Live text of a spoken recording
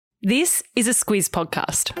This is a Squiz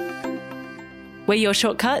podcast. We're your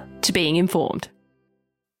shortcut to being informed.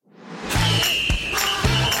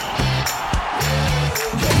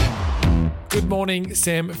 Good morning,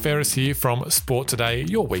 Sam Ferris here from Sport Today,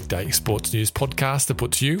 your weekday sports news podcast that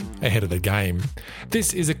puts you ahead of the game.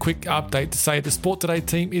 This is a quick update to say the Sport Today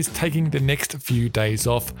team is taking the next few days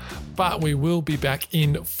off, but we will be back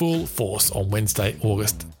in full force on Wednesday,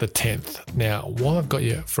 August the 10th. Now, while I've got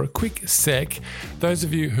you for a quick sec, those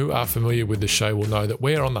of you who are familiar with the show will know that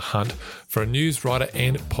we're on the hunt for a news writer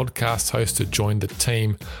and podcast host to join the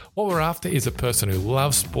team. What we're after is a person who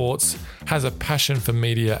loves sports, has a passion for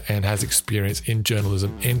media, and has experience in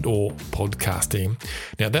journalism and or podcasting.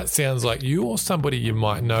 Now, that sounds like you or somebody you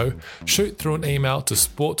might know. Shoot through an email to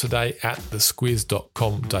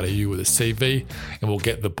sporttoday@thesquiz.com.au with a CV, and we'll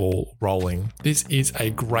get the ball rolling. This is a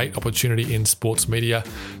great opportunity in sports media,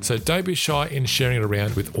 so don't be shy in sharing it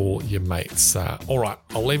around with all your mates. All right,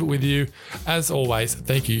 I'll leave it with you. As always,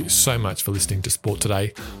 thank you so much for listening to Sport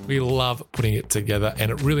Today. We love putting it together,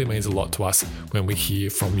 and it really means a lot to us when we hear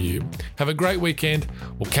from you. Have a great weekend.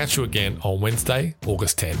 We'll catch you again on Wednesday,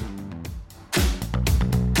 August 10.